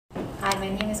my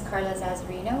name is Carla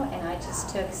Zazzarino, and I just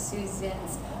took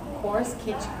Susan's course,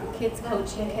 Kids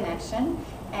Coaching Connection,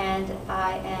 and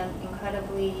I am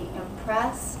incredibly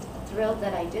impressed, thrilled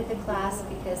that I did the class,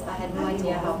 because I had no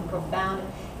idea how profound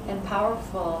and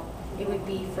powerful it would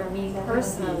be for me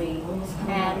personally.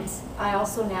 And I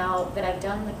also, now that I've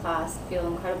done the class, feel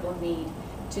incredible need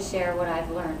to share what I've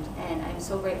learned, and I'm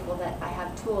so grateful that I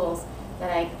have tools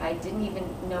that I didn't even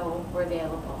know were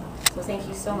available. So thank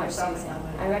you so much, Susan.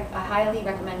 I highly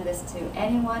recommend this to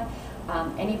anyone,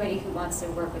 anybody who wants to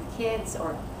work with kids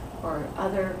or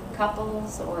other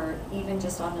couples, or even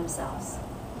just on themselves.